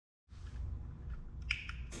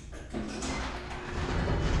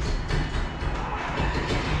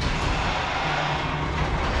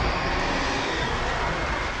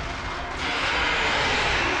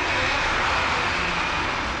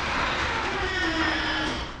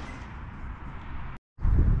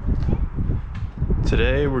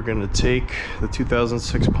Today we're going to take the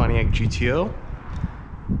 2006 Pontiac GTO,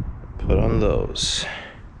 put on those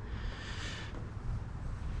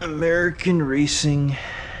American Racing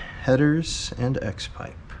headers and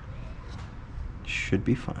X-pipe. Should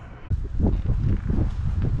be fun.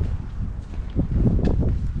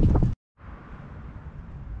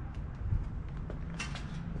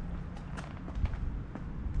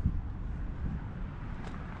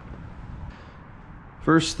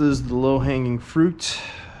 First is the low-hanging fruit.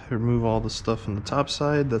 Remove all the stuff on the top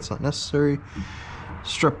side, that's not necessary.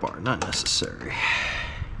 Strut bar, not necessary.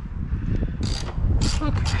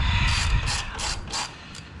 Okay.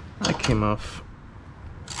 That came off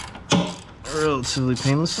relatively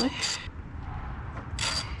painlessly.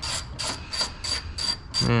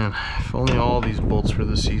 Man, if only all these bolts were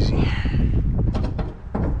this easy.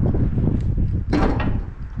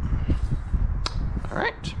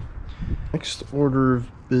 Alright. Next order of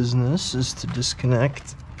business is to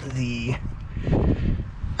disconnect the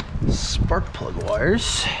spark plug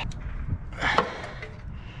wires.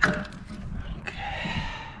 Okay.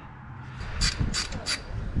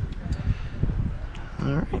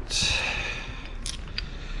 Alright.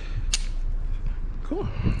 Cool.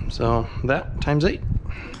 So that times 8.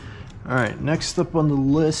 Alright, next up on the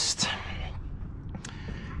list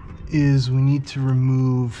is we need to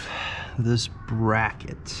remove this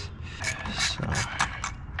bracket. So,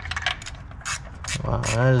 wow,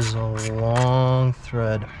 that is a long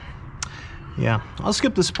thread. Yeah, I'll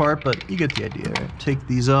skip this part, but you get the idea, right? Take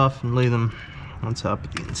these off and lay them on top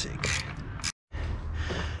of the intake.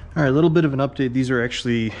 All right, a little bit of an update. These are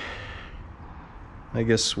actually, I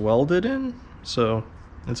guess, welded in, so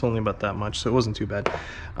it's only about that much, so it wasn't too bad.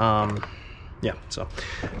 Yeah, so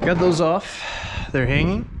got those off. They're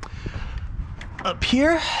hanging up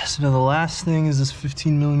here. So now the last thing is this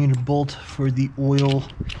 15mm bolt for the oil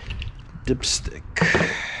dipstick.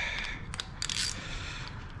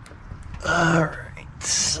 Alright,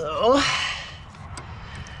 so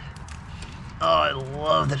I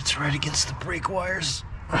love that it's right against the brake wires.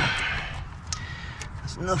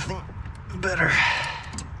 There's nothing better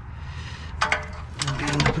than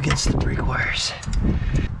being up against the brake wires.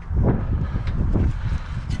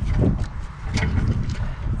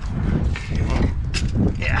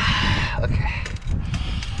 Yeah, okay.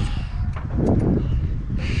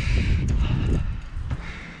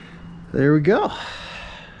 There we go.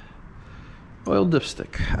 Oil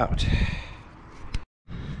dipstick out.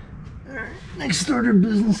 Alright, next order of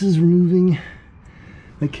business is removing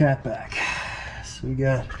the cat back. So we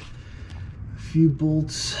got a few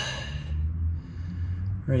bolts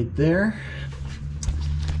right there.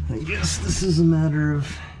 I guess this is a matter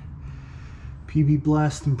of PB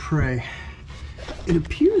blast and pray. It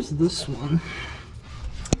appears this one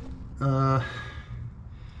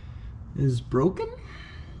is broken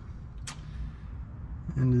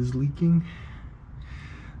and is leaking,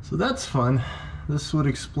 so that's fun. This would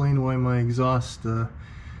explain why my exhaust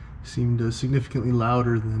seemed significantly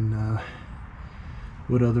louder than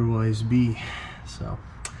would otherwise be. So,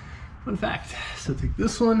 fun fact. So take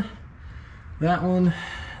this one, that one,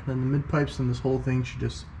 then the mid pipes, and this whole thing should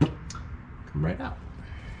just come right out.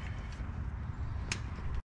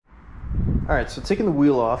 Alright, so taking the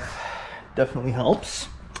wheel off definitely helps,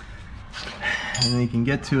 and then you can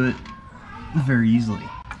get to it very easily.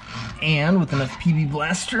 And with enough PB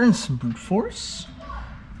blaster and some brute force,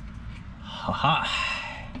 haha,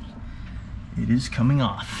 it is coming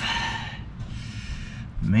off.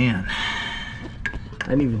 Man, I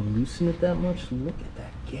didn't even loosen it that much. Look at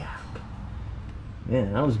that gap.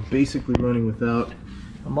 Man, I was basically running without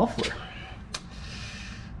a muffler. You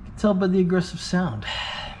can tell by the aggressive sound.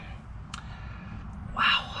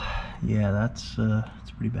 Yeah, that's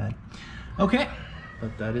pretty bad. Okay,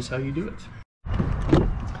 but that is how you do it.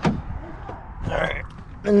 Alright,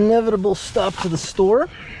 inevitable stop to the store,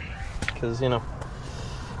 because, you know,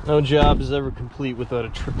 no job is ever complete without a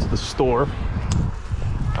trip to the store.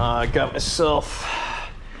 I got myself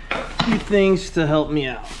a few things to help me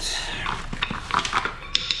out.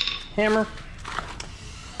 Hammer,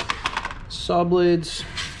 saw blades,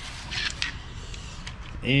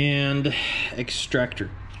 and extractor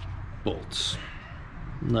bolts.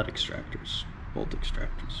 Nut extractors, bolt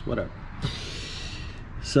extractors, whatever.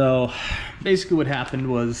 So basically what happened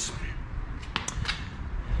was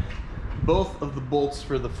both of the bolts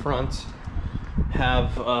for the front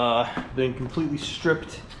have been completely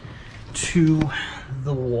stripped to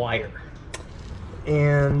the wire.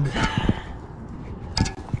 And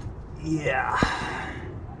yeah,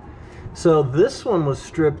 so this one was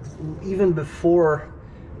stripped even before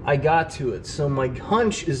I got to it. So my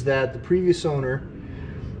hunch is that the previous owner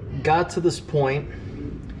got to this point,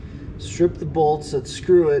 stripped the bolts that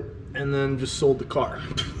screw it, and then just sold the car.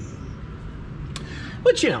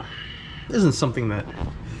 Which, you know, isn't something that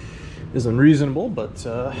is unreasonable, but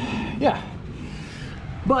yeah.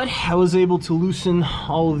 But I was able to loosen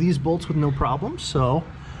all of these bolts with no problem, so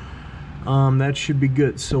that should be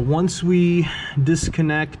good. So once we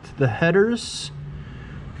disconnect the headers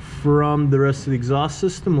from the rest of the exhaust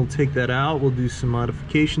system, we'll take that out, we'll do some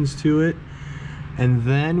modifications to it, and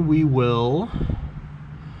then we will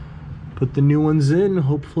put the new ones in,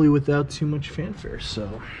 hopefully without too much fanfare.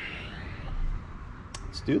 So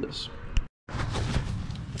let's do this.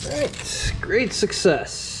 All right, great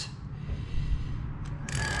success.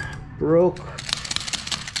 Broke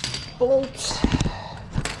bolt.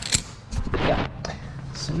 Yeah.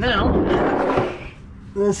 So now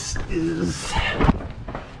this is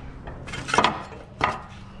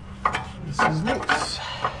loose,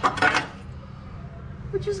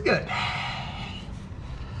 which is good.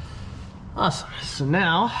 Awesome. So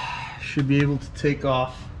now should be able to take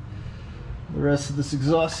off the rest of this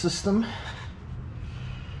exhaust system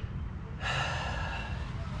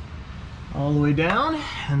all the way down,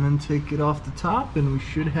 and then take it off the top, and we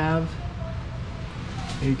should have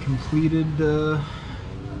a completed,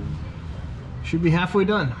 should be halfway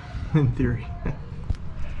done in theory.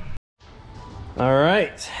 All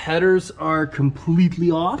right, headers are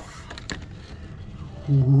completely off.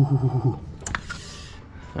 Ooh.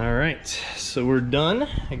 All right, so we're done.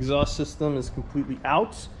 Exhaust system is completely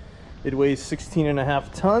out. It weighs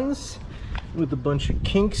 16.5 tons with a bunch of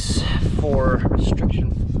kinks for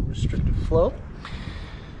restricted flow.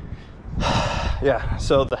 Yeah,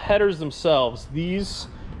 so the headers themselves, these,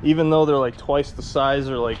 even though they're like twice the size,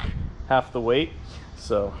 are like half the weight,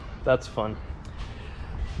 so that's fun.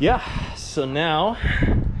 Yeah, so now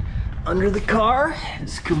under the car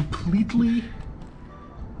is completely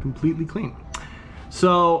clean.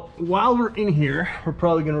 So while we're in here, we're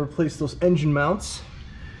probably going to replace those engine mounts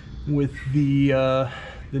with the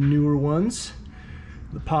newer ones,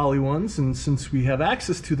 the poly ones, and since we have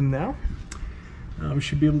access to them now, we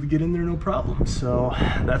should be able to get in there no problem. So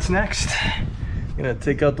that's next. I'm gonna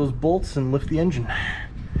take out those bolts and lift the engine.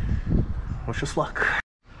 Wish us luck.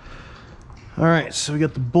 All right, so we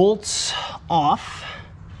got the bolts off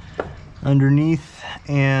underneath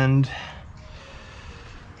and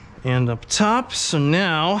up top. So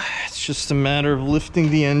now it's just a matter of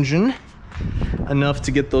lifting the engine enough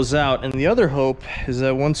to get those out. And the other hope is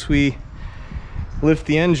that once we lift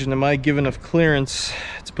the engine, it might give enough clearance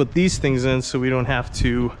to put these things in so we don't have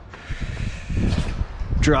to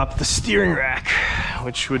drop the steering rack,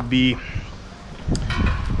 which would be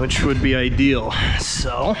ideal.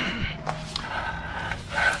 So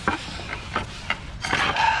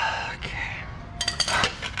okay.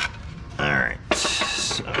 All right,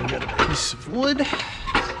 so I got a piece of wood.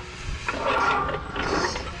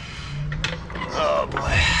 Oh boy,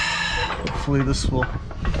 hopefully this will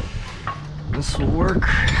work.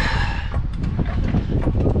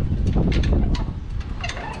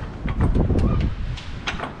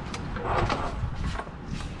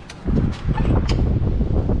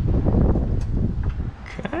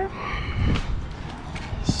 Okay,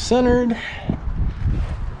 centered,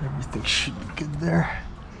 everything should be good there.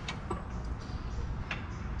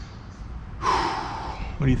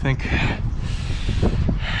 What do you think?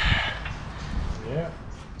 Yeah.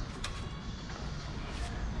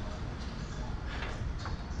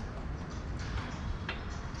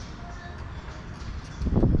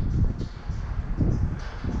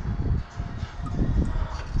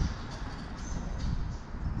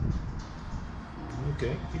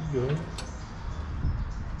 Okay, keep going.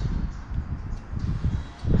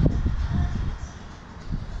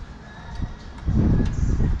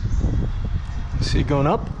 See it going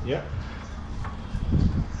up? Yeah.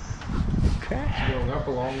 Okay. It's going up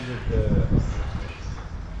along with the...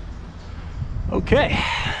 Okay.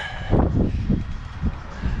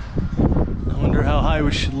 I wonder how high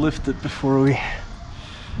we should lift it before we...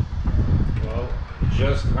 Well,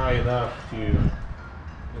 just high enough to, you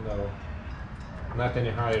know, not any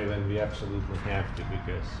higher than we absolutely have to,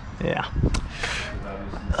 because... Yeah.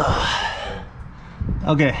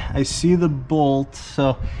 Okay, I see the bolt,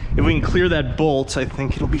 so if we can clear that bolt, I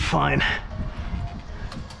think it'll be fine.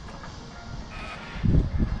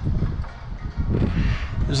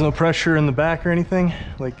 There's no pressure in the back or anything?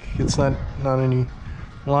 Like, it's not any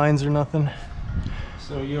lines or nothing?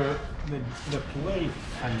 So the plate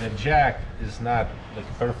and the jack is not like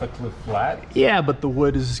perfectly flat. Yeah, but the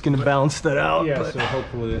wood is going to balance that out. Yeah, but... so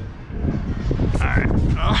hopefully... Alright,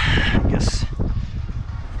 well, I guess...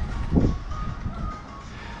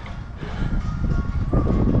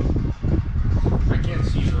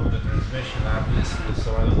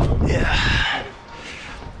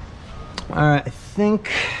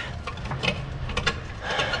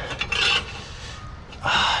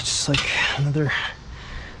 just like another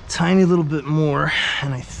tiny little bit more,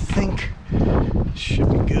 and I think it should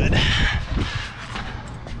be good.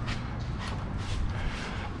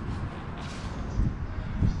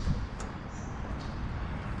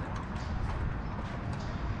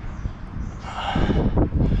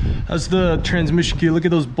 How's the transmission key? Look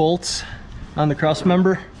at those bolts on the cross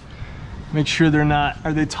member. Make sure they're not,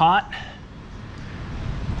 are they taut?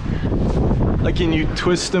 Like, can you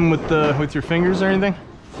twist them with your fingers or anything?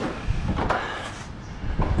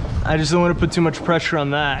 I just don't want to put too much pressure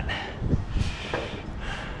on that.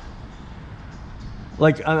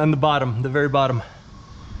 Like on the bottom, the very bottom.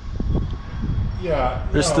 Yeah.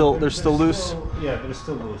 They're still loose? Yeah, they're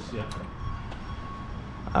still loose, yeah.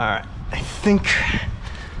 All right, I think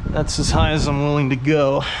that's as high as I'm willing to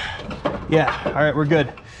go. Yeah, all right, we're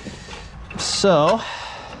good. So,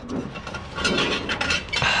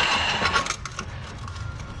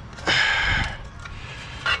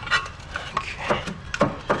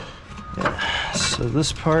 so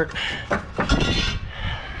this part,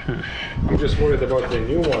 You're just worried about the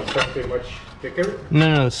new one, something much thicker?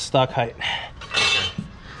 no, it's stock height.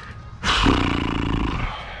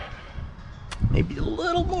 Maybe a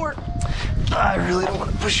little more. I really don't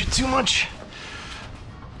want to push it too much.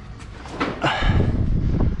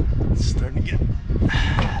 It's starting to get,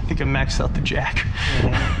 I think I maxed out the jack.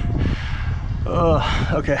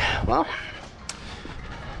 Okay, well.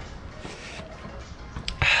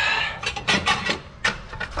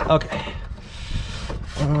 Okay.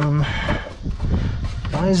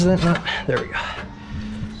 Why is that not? There we go.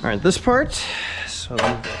 All right, this part. So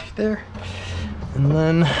right there, and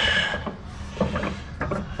then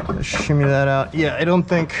shimmy that out. Yeah, I don't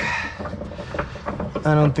think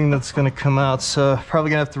that's gonna come out. So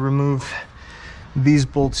probably gonna have to remove these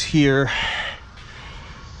bolts here.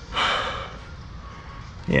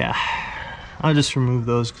 Yeah, I'll just remove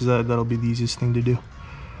those because that'll be the easiest thing to do.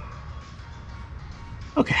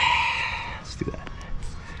 Okay, let's do that.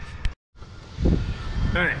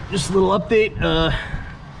 All right, just a little update.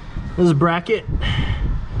 This bracket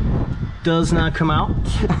does not come out.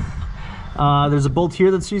 There's a bolt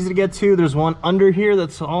here that's easy to get to. There's one under here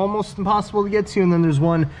that's almost impossible to get to, and then there's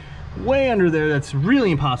one way under there that's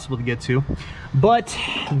really impossible to get to. But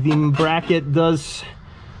the bracket does,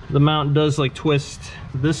 the mount does like twist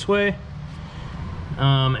this way,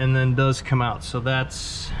 and then does come out. So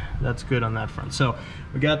that's good on that front. So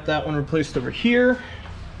we got that one replaced over here,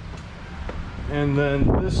 and then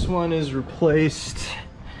this one is replaced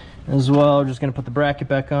as well. We're just gonna put the bracket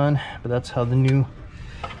back on, but that's how the new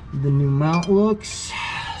mount looks.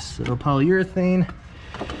 So it'll polyurethane,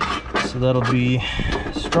 so that'll be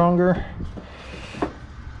stronger,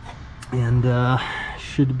 and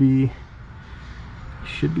should be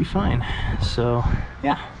fine. So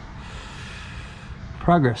yeah,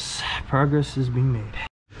 progress is being made.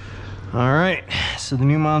 All right, so the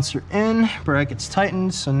new mounts are in, brackets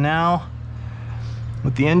tightened. So now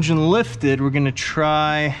with the engine lifted, we're gonna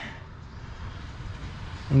try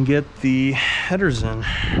and get the headers in.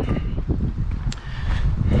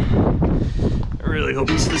 I really hope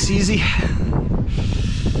it's this easy.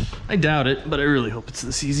 I doubt it, but I really hope it's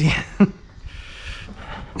this easy.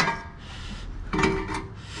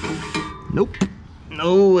 Nope,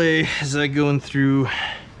 no way is that going through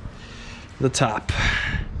the top.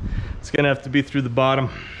 It's gonna have to be through the bottom.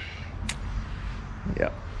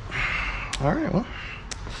 Yep. All right, well.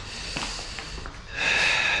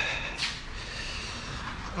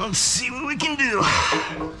 Let's see what we can do.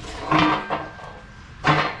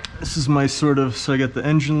 This is my sort of, so I got the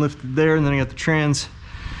engine lifted there, and then I got the trans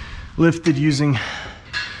lifted using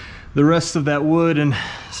the rest of that wood and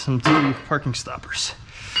some 2 parking stoppers.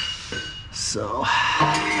 So, all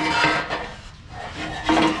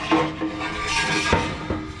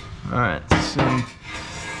right, so in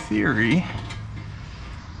theory,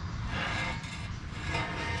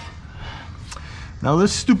 now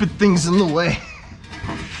this stupid thing's in the way.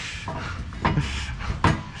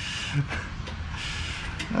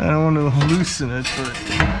 I don't want to loosen it, but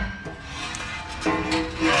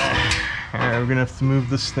alright, we're gonna have to move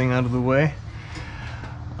this thing out of the way.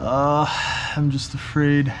 I'm just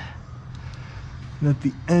afraid that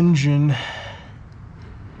the engine,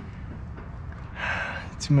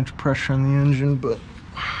 too much pressure on the engine, but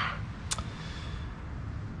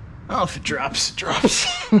oh, if it drops, it drops.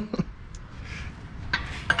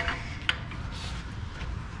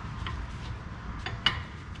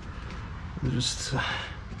 Just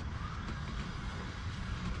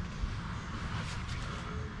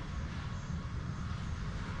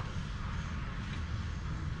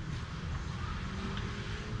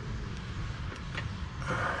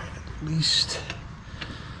at least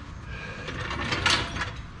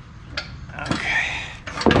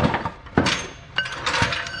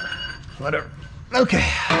Whatever. Okay.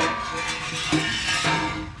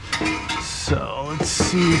 So let's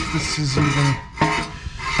see if this is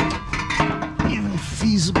even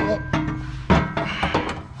feasible.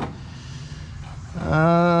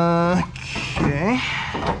 Okay.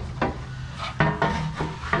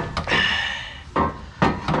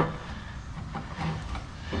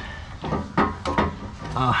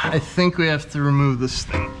 I think we have to remove this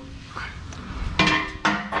thing.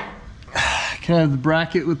 Can I have the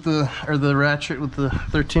bracket with the, or the ratchet with the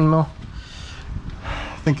 13 mil?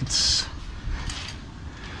 I think it's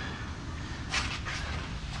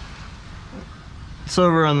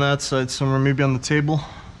over on that side somewhere, maybe on the table.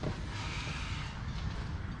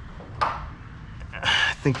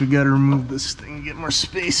 I think we gotta remove this thing and get more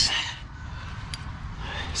space.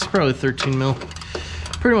 It's probably 13 mil.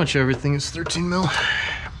 Pretty much everything is 13 mil.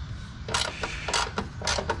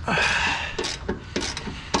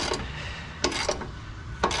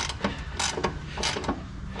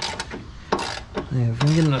 Yeah, if we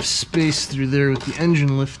can get enough space through there with the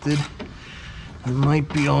engine lifted, that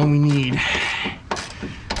might be all we need.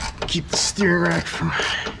 Keep the steering rack from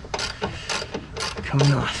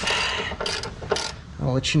coming off.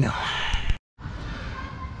 I'll let you know.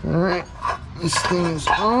 All right, this thing is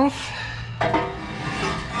off.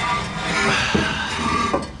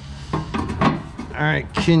 All right,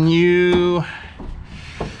 can you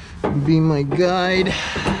be my guide?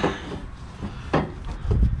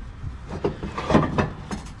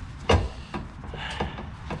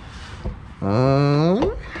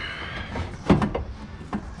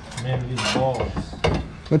 Man, these balls.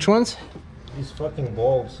 Which ones? These fucking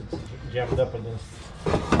balls, it's jammed up against.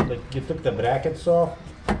 Like you took the brackets off,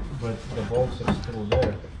 but the bolts are still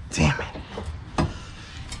there. Damn it.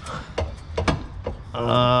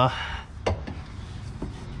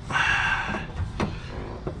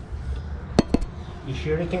 You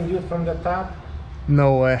sure you can do it from the top?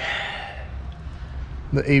 No way.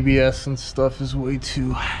 The ABS and stuff is way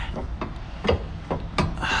too.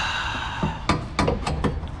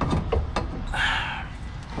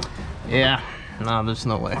 Yeah, no, there's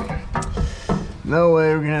no way. No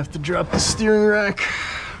way, we're gonna have to drop the steering rack.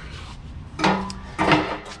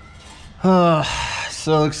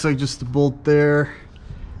 So it looks like just a bolt there,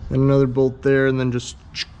 and another bolt there, and then just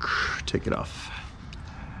take it off.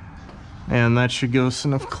 And that should give us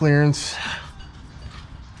enough clearance.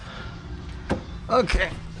 Okay.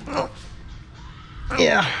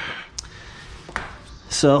 Yeah.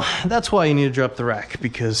 So that's why you need to drop the rack,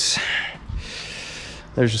 because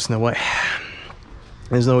there's just no way.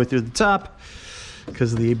 There's no way through the top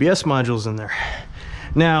because the ABS module's in there.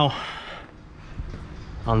 Now,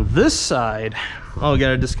 on this side, oh, we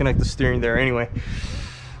gotta disconnect the steering there anyway.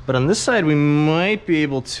 But on this side, we might be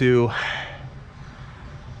able to,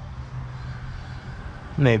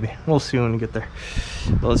 maybe. We'll see when we get there.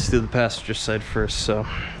 But let's do the passenger side first. So, all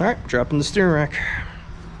right, dropping the steering rack.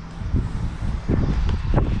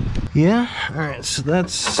 Yeah, all right, so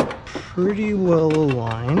that's pretty well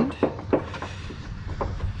aligned.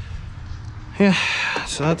 Yeah,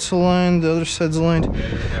 so that's aligned, the other side's aligned.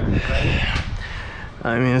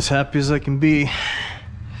 I mean, as happy as I can be.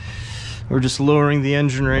 We're just lowering the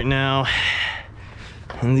engine right now.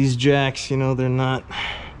 And these jacks, you know, they're not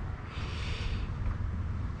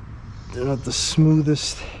the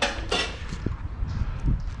smoothest.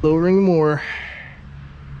 Lowering more.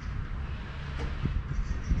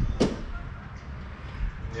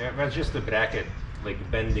 Yeah, that's just the bracket, like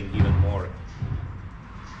bending even more.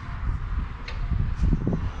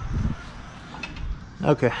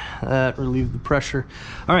 Okay, that relieved the pressure.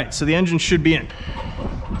 All right, so the engine should be in.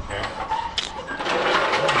 Okay.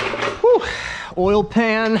 Whew. Oil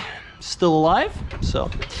pan still alive, so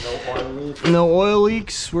No oil leaks. no oil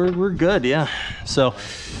leaks. We're good, yeah. So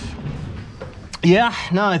yeah,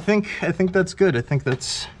 no, I think that's good. I think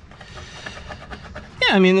that's,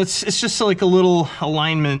 yeah, I mean, it's just like a little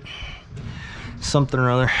alignment, something or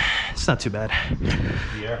other. It's not too bad.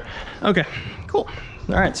 Yeah. Okay, cool.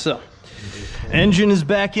 All right, so engine is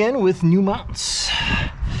back in with new mounts.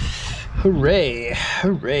 Hooray,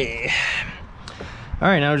 hooray. All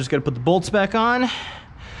right, now we just gotta put the bolts back on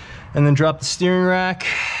and then drop the steering rack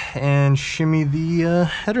and shimmy the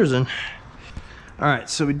headers in. All right,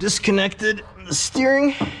 so we disconnected the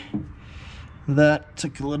steering. That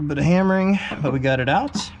took a little bit of hammering, but we got it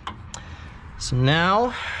out. So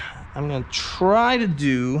now I'm gonna try to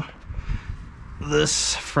do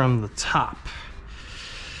this from the top.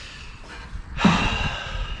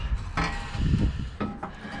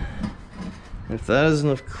 If that has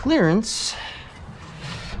enough clearance,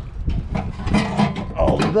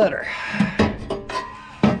 all the better.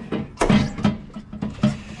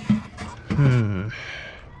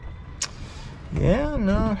 Yeah,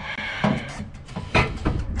 no.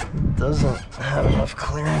 It doesn't have enough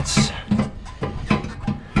clearance.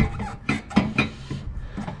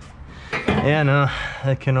 Yeah, no.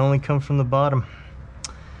 That can only come from the bottom.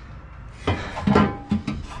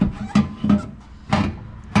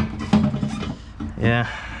 Yeah.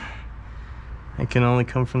 It can only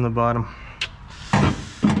come from the bottom.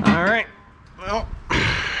 All right. Well,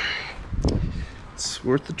 it's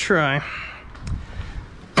worth a try.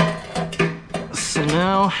 So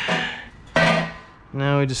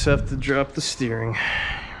now we just have to drop the steering.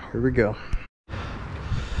 Here we go.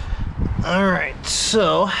 All right,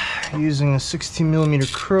 so using a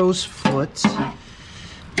 16mm crow's foot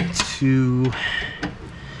to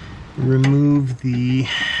remove the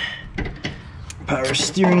power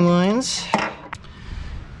steering lines.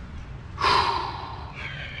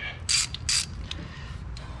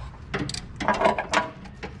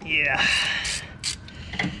 Yeah,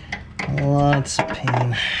 lots of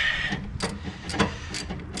pain.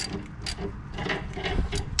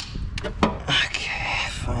 Okay,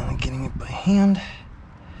 finally getting it by hand.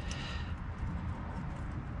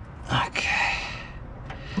 Okay,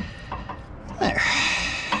 there.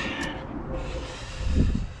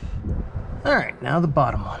 All right, now the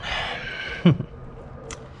bottom one.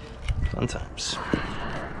 Fun times.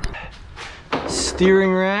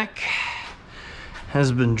 Steering rack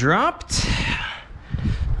has been dropped.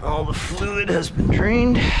 All the fluid has been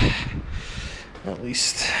drained. At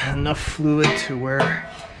least enough fluid to where.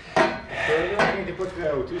 So you don't need to put the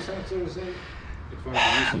O2 sensors in?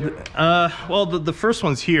 Well, the first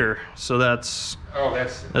one's here, so that's. Oh,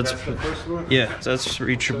 that's the first one? Yeah, that's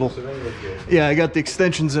reachable. So then you're good. Yeah, I got the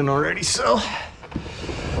extensions in already, so.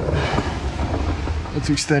 That's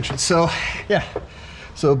the extension. So, yeah.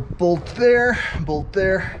 So bolt there,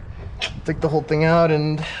 take the whole thing out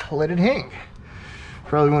and let it hang.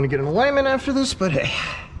 Probably want to get an alignment after this, but hey.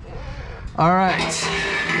 All right,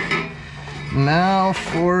 now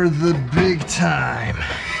for the big time.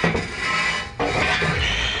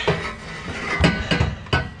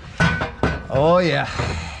 Oh yeah,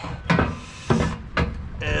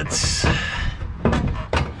 it's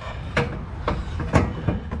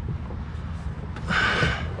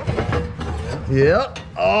yep.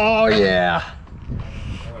 Oh yeah.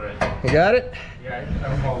 All right. You got it? Yeah,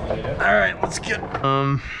 I'm holding it. All right, let's get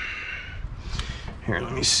here,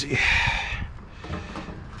 let me see.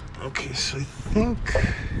 Okay, so I think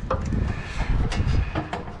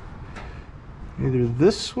either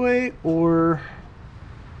this way or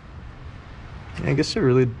I guess it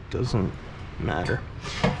really doesn't matter.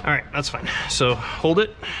 All right, that's fine. So hold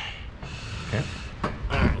it. Okay. All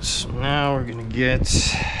right, so now we're gonna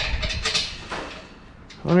get,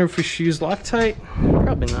 I wonder if we should use Loctite?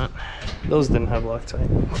 Probably not. Those didn't have Loctite.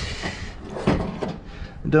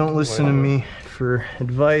 Don't listen to me for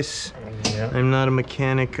advice. Yeah. I'm not a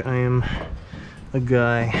mechanic. I am a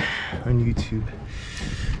guy on YouTube.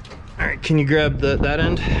 All right, can you grab that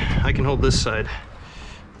end? I can hold this side.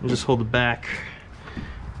 And just hold the back.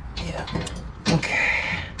 Yeah. Okay.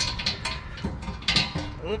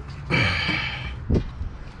 Oop.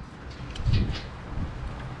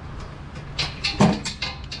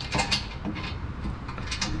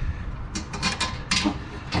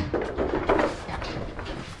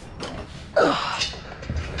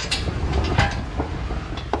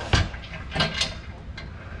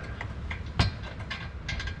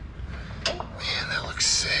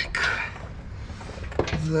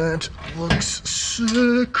 That looks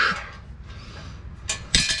sick.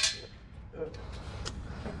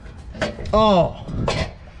 Oh,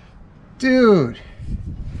 dude.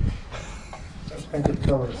 Sometimes it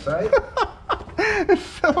fell inside. It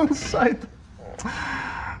fell inside.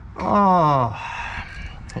 Oh,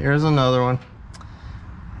 here's another one.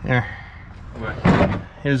 Here. What?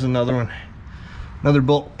 Here's another one. Another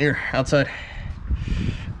bolt here outside.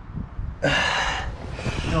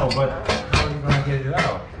 No, but how are you going to get it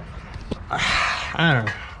out? I don't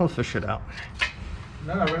know. We'll fish it out.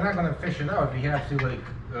 No, we're not going to fish it out. We have to like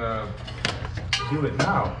do it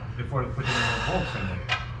now before we put any more bolts in there.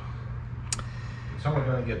 It's only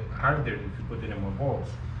going to get harder if you put any more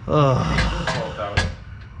bolts. Oh. This bolt out.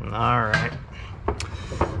 All right.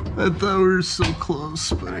 I thought we were so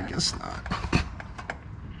close, but I guess not.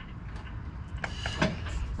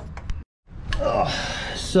 Oh,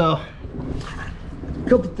 so a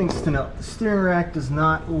couple things to note. The steering rack does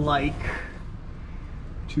not like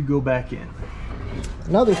to go back in.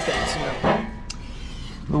 Another thing to note,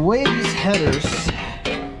 the way these headers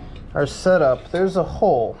are set up, there's a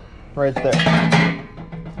hole right there.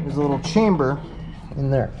 There's a little chamber in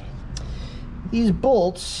there. These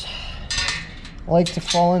bolts like to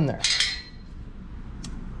fall in there.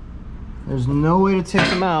 There's no way to take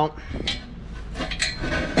them out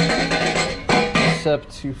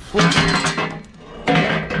except to flip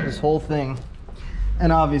this whole thing.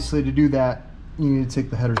 And obviously to do that, you need to take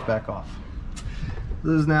the headers back off.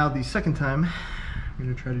 This is now the second time I'm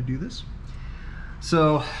going to try to do this.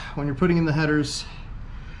 So when you're putting in the headers,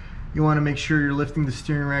 you want to make sure you're lifting the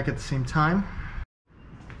steering rack at the same time.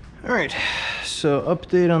 All right, so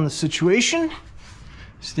update on the situation.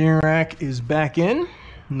 Steering rack is back in,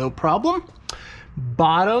 no problem.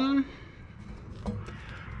 Bottom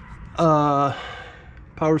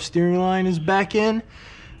power steering line is back in.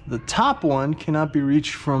 The top one cannot be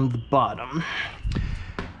reached from the bottom.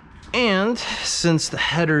 And since the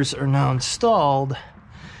headers are now installed,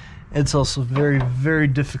 it's also very, very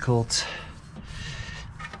difficult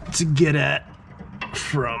to get at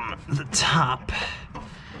from the top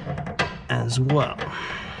as well.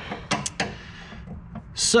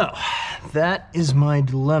 So that is my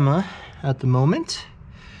dilemma at the moment.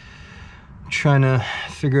 I'm trying to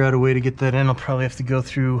figure out a way to get that in. I'll probably have to go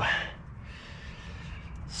through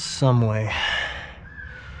some way,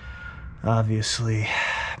 obviously,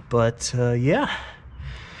 but yeah,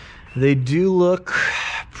 they do look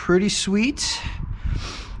pretty sweet.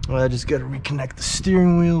 Well, I just got to reconnect the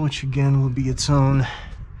steering wheel, which again will be its own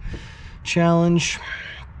challenge,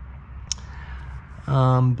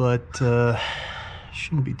 but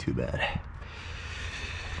shouldn't be too bad.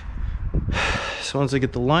 So once I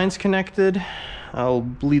get the lines connected, I'll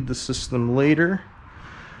bleed the system later.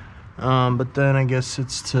 But then I guess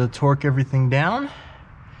it's to torque everything down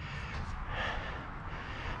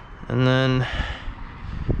and then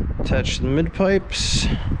attach the mid pipes,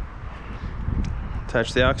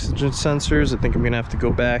 attach the oxygen sensors. I think I'm gonna have to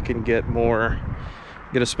go back and get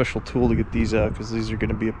a special tool to get these out because these are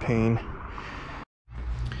gonna be a pain.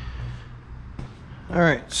 All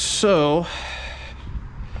right, so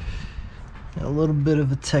a little bit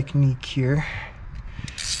of a technique here.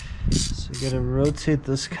 So you gotta rotate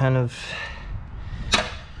this kind of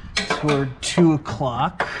toward 2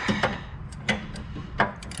 o'clock.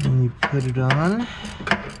 And you put it on.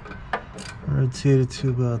 Rotate it to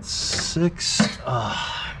about 6.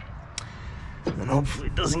 And hopefully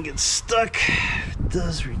it doesn't get stuck. If it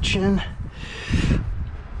does, reach in.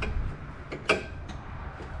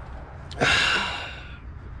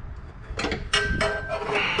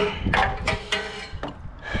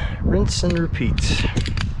 Rinse and repeat.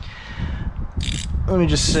 Let me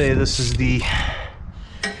just say this is the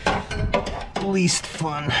least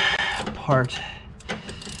fun part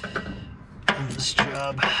of this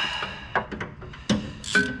job.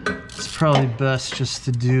 It's probably best just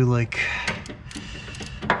to do like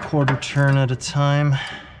a quarter turn at a time.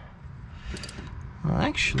 Well,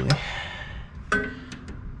 actually,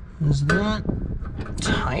 is that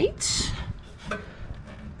tight?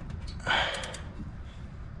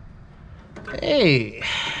 Hey.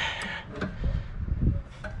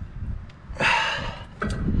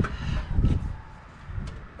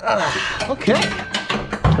 Okay.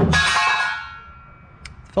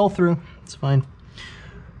 Fell through. It's fine.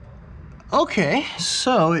 Okay,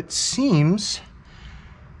 so it seems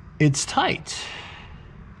it's tight,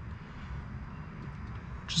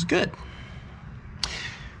 which is good.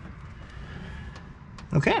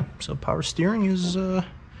 Okay, so power steering is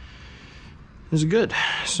good.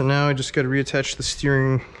 So now I just got to reattach the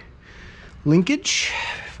steering linkage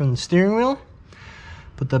from the steering wheel,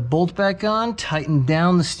 put that bolt back on, tighten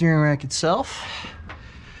down the steering rack itself,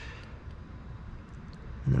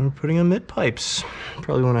 and then we're putting on mid pipes.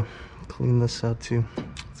 Probably want to clean this out too.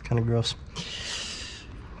 It's kind of gross.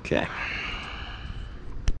 Okay.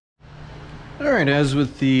 All right, as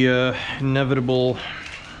with the inevitable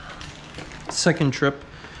second trip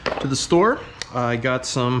to the store, I got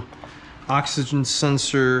some oxygen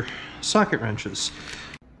sensor socket wrenches.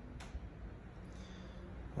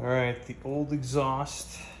 All right, the old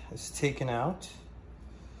exhaust is taken out.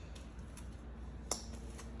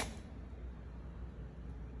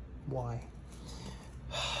 Why?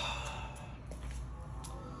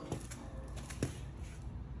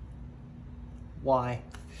 Why?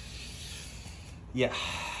 Yeah,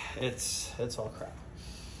 it's all crap.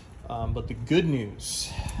 But the good news,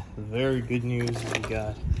 the very good news is we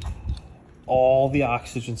got all the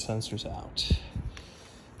oxygen sensors out.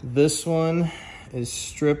 This one is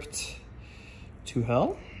stripped to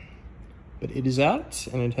hell, but it is out,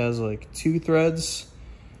 and it has like 2 threads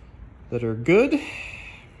that are good.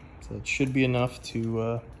 So it should be enough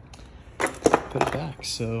to put it back.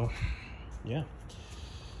 So yeah.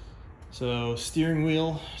 So steering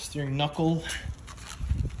wheel, steering knuckle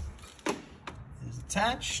is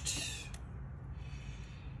attached.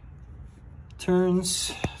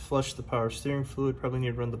 turns, flush the power steering fluid. Probably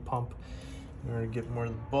need to run the pump in order to get more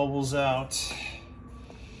of the bubbles out.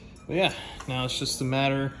 But yeah, now it's just a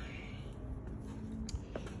matter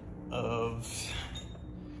of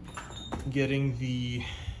getting the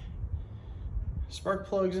spark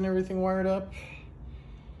plugs and everything wired up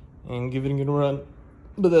and giving it a run.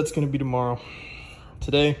 But that's gonna be tomorrow.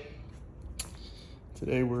 Today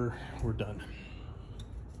we're done.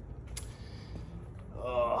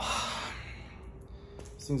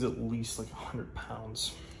 This thing's at least like 100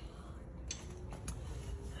 pounds.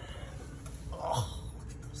 Oh,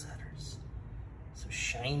 look at those headers. So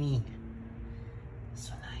shiny.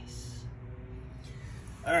 So nice.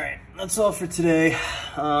 All right, that's all for today.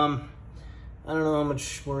 I don't know how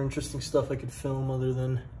much more interesting stuff I could film other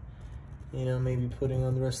than, you know, maybe putting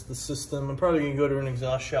on the rest of the system. I'm probably gonna go to an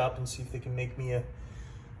exhaust shop and see if they can make me a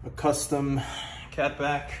custom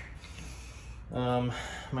catback.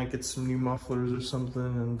 Might get some new mufflers or something,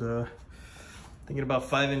 and thinking about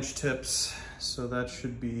 5-inch tips, so that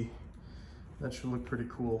should look pretty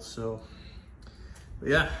cool. So, but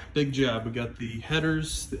yeah, big job. We got the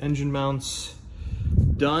headers, the engine mounts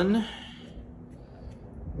done,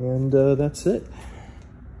 and that's it.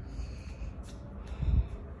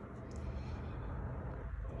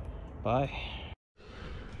 Bye.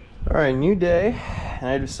 All right, new day, and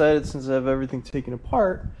I decided, since I have everything taken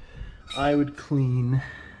apart, I would clean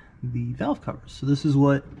the valve covers. So this is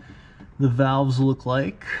what the valves look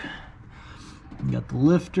like. You got the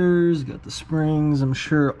lifters, got the springs. I'm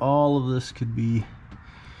sure all of this could be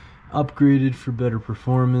upgraded for better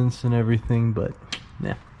performance and everything, but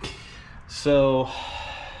yeah. So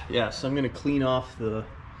yeah, so I'm gonna clean off the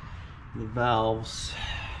valve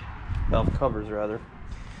covers rather.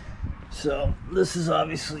 So this is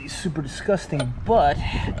obviously super disgusting, but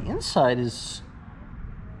the inside is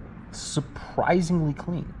surprisingly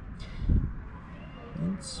clean.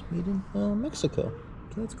 It's made in Mexico,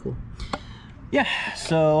 so that's cool. Yeah,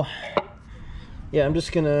 so yeah, I'm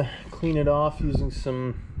just gonna clean it off using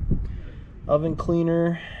some oven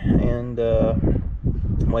cleaner and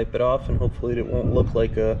wipe it off, and hopefully it won't look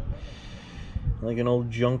like an old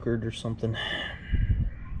junkard or something.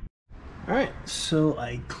 All right, so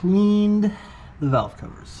I cleaned the valve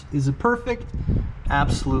covers. Is it perfect?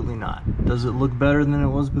 Absolutely not. Does it look better than it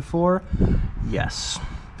was before? Yes.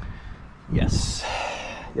 Yes.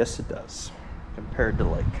 Yes, it does. Compared to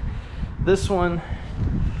like this one,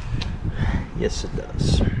 yes, it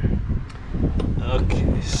does.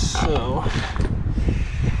 Okay, so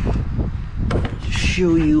to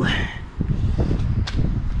show you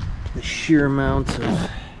the sheer amount of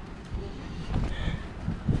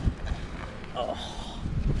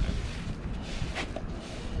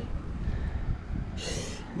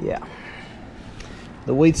yeah,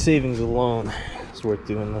 the weight savings alone is worth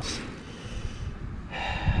doing this.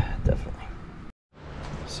 Definitely.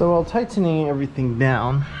 So while tightening everything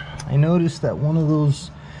down, I noticed that one of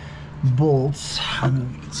those bolts, I don't know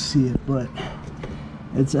if you can see it, but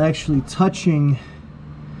it's actually touching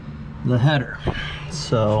the header.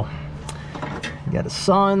 So you got a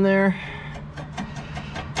saw in there,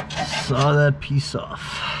 saw that piece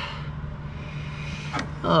off.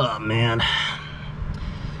 Oh man.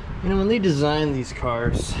 You know, when they designed these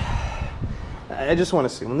cars, I just want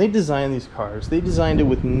to say, when they designed these cars, they designed it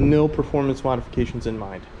with no performance modifications in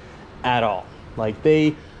mind at all. Like,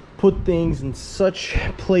 they put things in such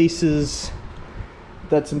places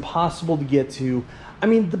that's impossible to get to. I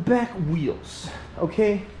mean, the back wheels,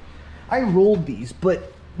 okay? I rolled these,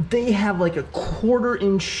 but they have like a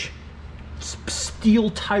 1/4-inch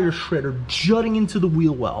steel tire shredder jutting into the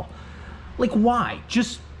wheel well. Like, why?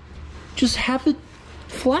 Just have it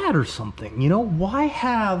flat or something, you know? Why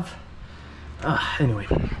have anyway,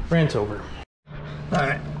 rant over. All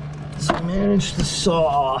right, so I managed to saw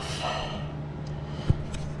off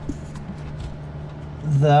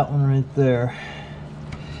that one right there,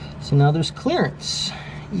 so now there's clearance.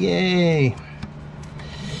 Yay.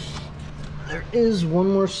 There is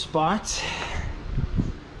one more spot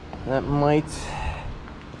that might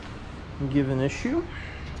give an issue.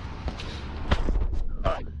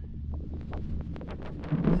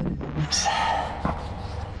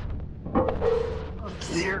 Up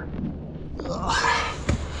there.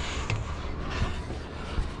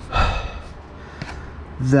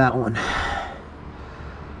 That one.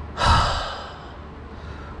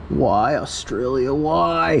 Why, Australia?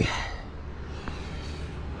 Why?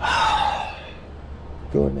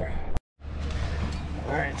 Go in there.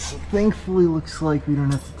 Alright, so thankfully looks like we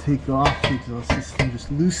don't have to take off the exhaust system,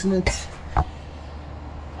 just loosen it. Gets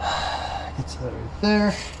that right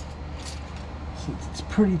there. Since it's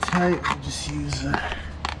pretty tight, we'll just use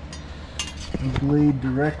the blade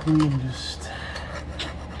directly and just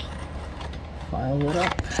file it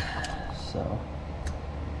up. So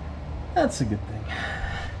that's a good thing.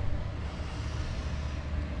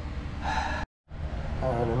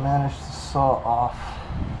 Alright, I managed to saw off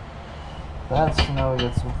that, so now we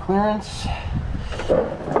got some clearance.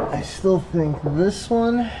 I still think this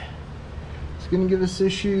one is going to give us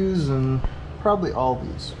issues, and probably all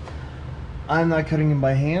these. I'm not cutting them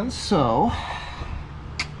by hand, so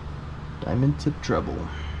diamond tip treble.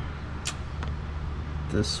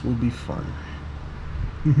 This will be fun.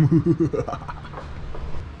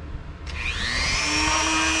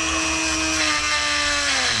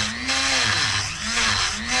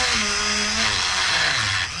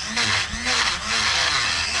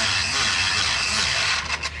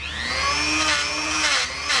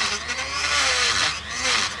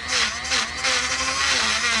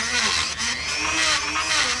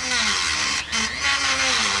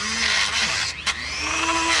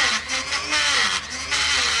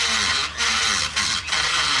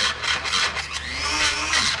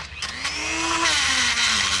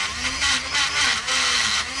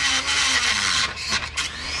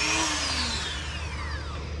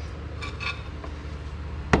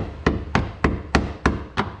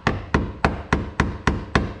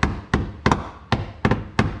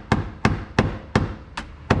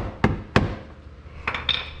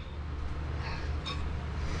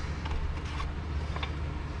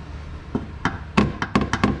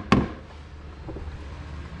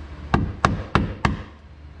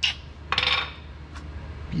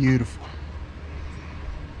 Beautiful.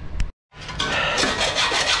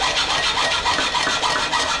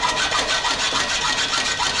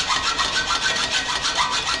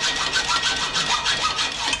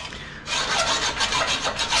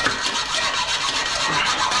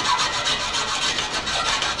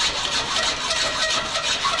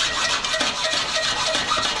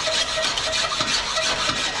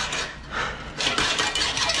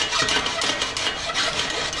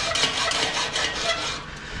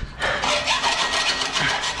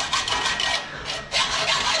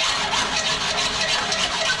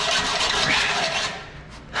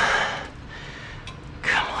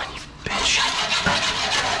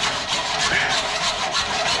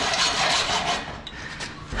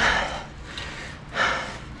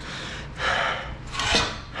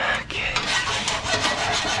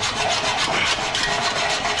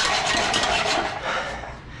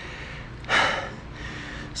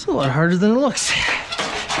 It's a lot harder than it looks.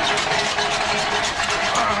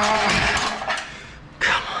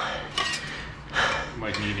 Come on.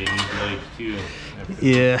 Might need a new blade too.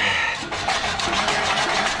 Yeah.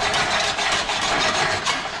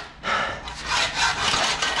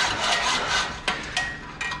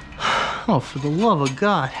 Oh, for the love of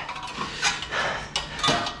God.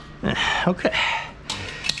 Okay.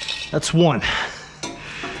 That's one.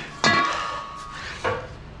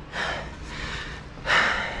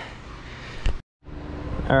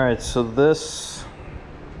 Alright, so this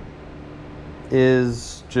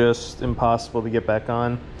is just impossible to get back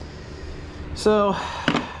on. So,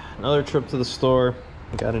 another trip to the store,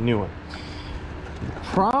 got a new one. The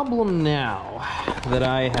problem now that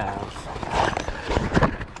I have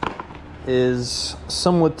is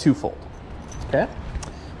somewhat twofold, okay?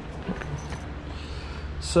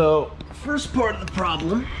 So, first part of the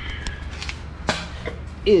problem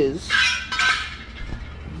is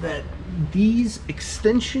that these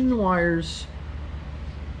extension wires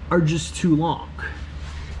are just too long.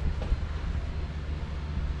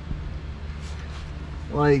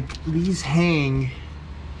 Like, these hang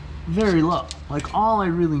very low. Like, all I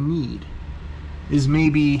really need is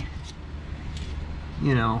maybe,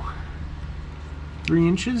 you know, 3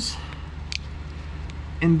 inches.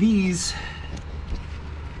 And these,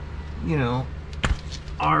 you know,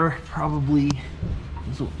 are probably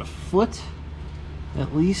a foot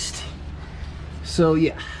at least. So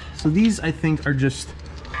yeah, so these I think are just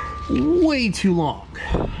way too long,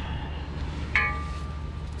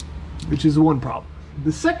 which is one problem.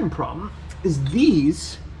 The second problem is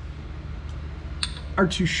these are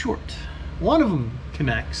too short. One of them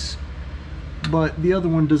connects, but the other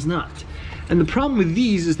one does not. And the problem with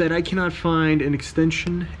these is that I cannot find an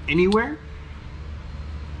extension anywhere,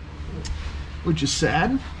 which is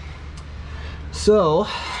sad. So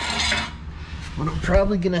what I'm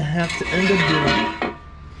probably gonna have to end up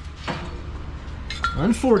doing,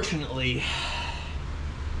 unfortunately,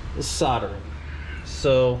 is soldering.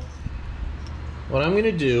 So what I'm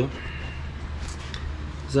gonna do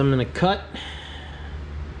is I'm gonna cut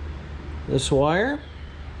this wire,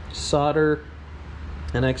 solder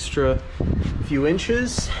an extra few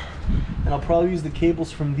inches, and I'll probably use the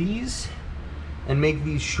cables from these and make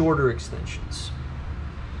these shorter extensions.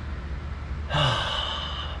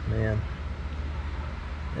 Man,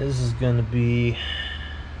 this is gonna be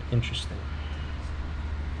interesting.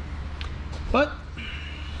 But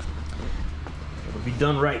it'll be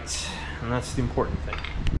done right, and that's the important thing.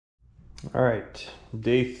 All right,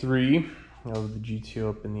 day 3 of the GTO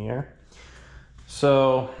up in the air.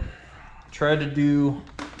 So, tried to do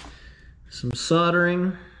some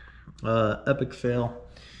soldering, epic fail.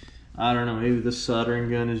 I don't know, maybe this soldering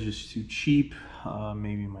gun is just too cheap.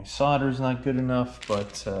 Maybe my solder's not good enough,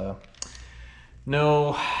 but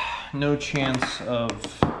no chance of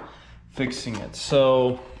fixing it.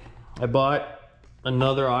 So I bought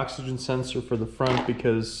another oxygen sensor for the front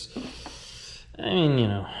because, I mean, you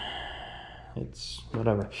know, it's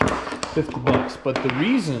whatever, 50 bucks. But the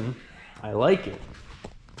reason I like it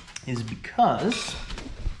is because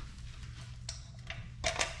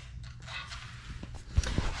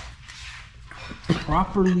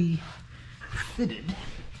properly fitted,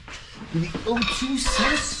 the O2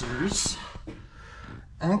 sensors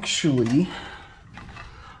actually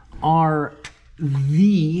are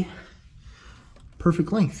the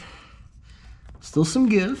perfect length. Still some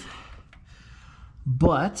give,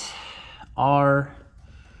 but are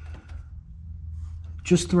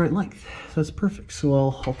just the right length. So that's perfect. So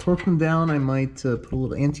I'll torque them down. I might put a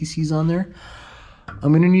little anti-seize on there.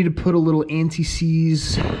 I'm gonna need to put a little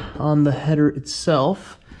anti-seize on the header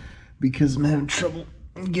itself because I'm having trouble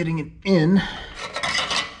getting it in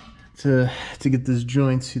to get this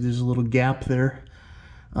joint. See, there's a little gap there.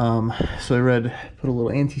 So I read, put a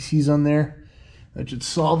little anti-seize on there. That should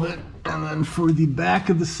solve it. And then for the back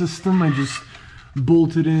of the system, I just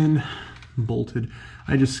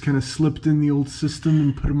I just kind of slipped in the old system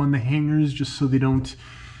and put them on the hangers just so they don't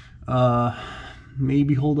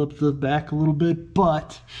maybe hold up the back a little bit.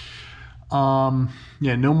 But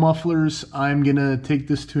yeah, no mufflers. I'm gonna take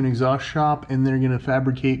this to an exhaust shop and they're gonna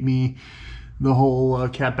fabricate me the whole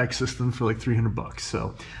catback system for like 300 bucks.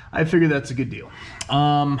 So I figure that's a good deal.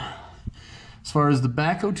 As far as the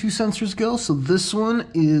back O2 sensors go, so this one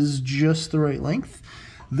is just the right length.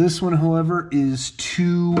 This one, however, is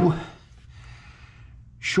too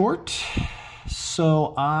short,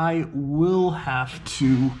 so I will have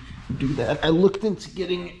to do that. I looked into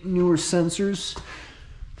getting newer sensors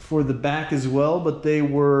for the back as well, but they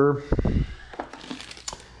were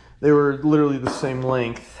literally the same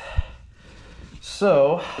length.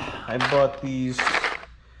 So I bought these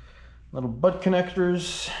little butt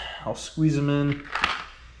connectors. I'll squeeze them in,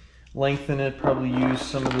 lengthen it, probably use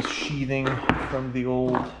some of the sheathing from the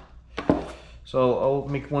old. So I'll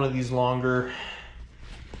make one of these longer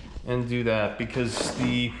and do that because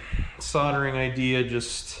the soldering idea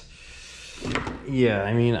just, yeah,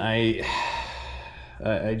 I mean, I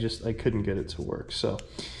couldn't get it to work. So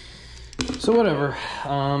whatever,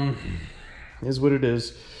 is what it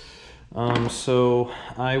is. So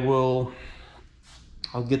I'll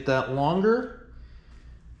get that longer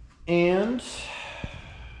and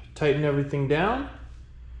tighten everything down,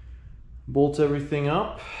 bolt everything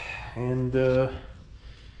up, and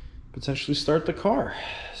potentially start the car.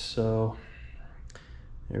 So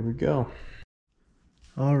there we go.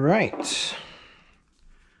 All right,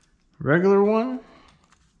 regular one,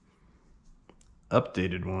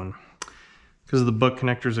 updated one. Because of the butt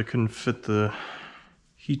connectors, I couldn't fit the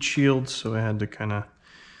heat shield, so I had to kind of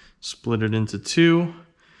split it into two.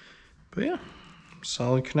 But yeah,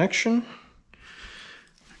 solid connection,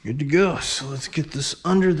 good to go. So let's get this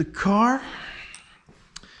under the car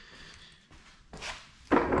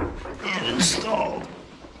and installed.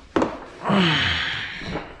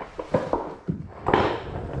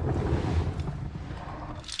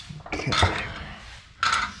 Okay,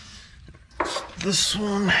 this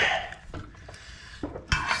one,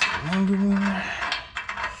 longer one.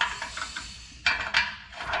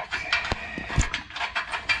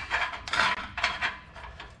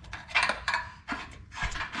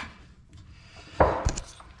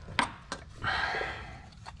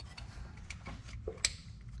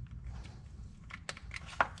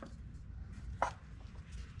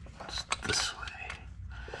 This way,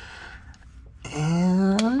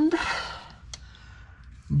 and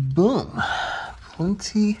boom,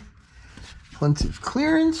 plenty of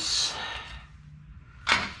clearance.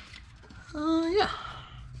 Yeah,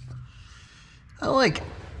 I like it.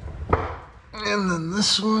 And then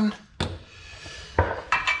this one,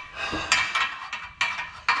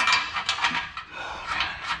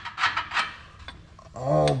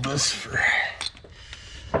 all this for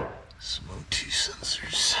some O2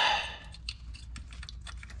 sensors.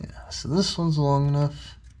 Yeah, so this one's long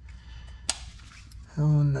enough. That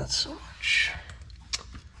one, not so much.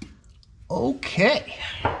 Okay.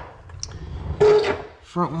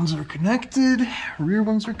 Front ones are connected, rear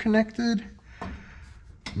ones are connected.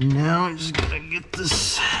 Now I just gotta get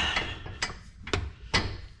this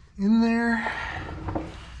in there.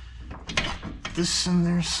 This in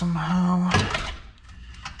there somehow.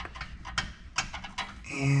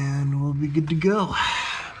 And we'll be good to go.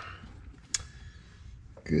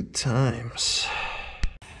 Good times.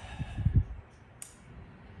 Here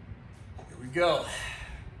we go.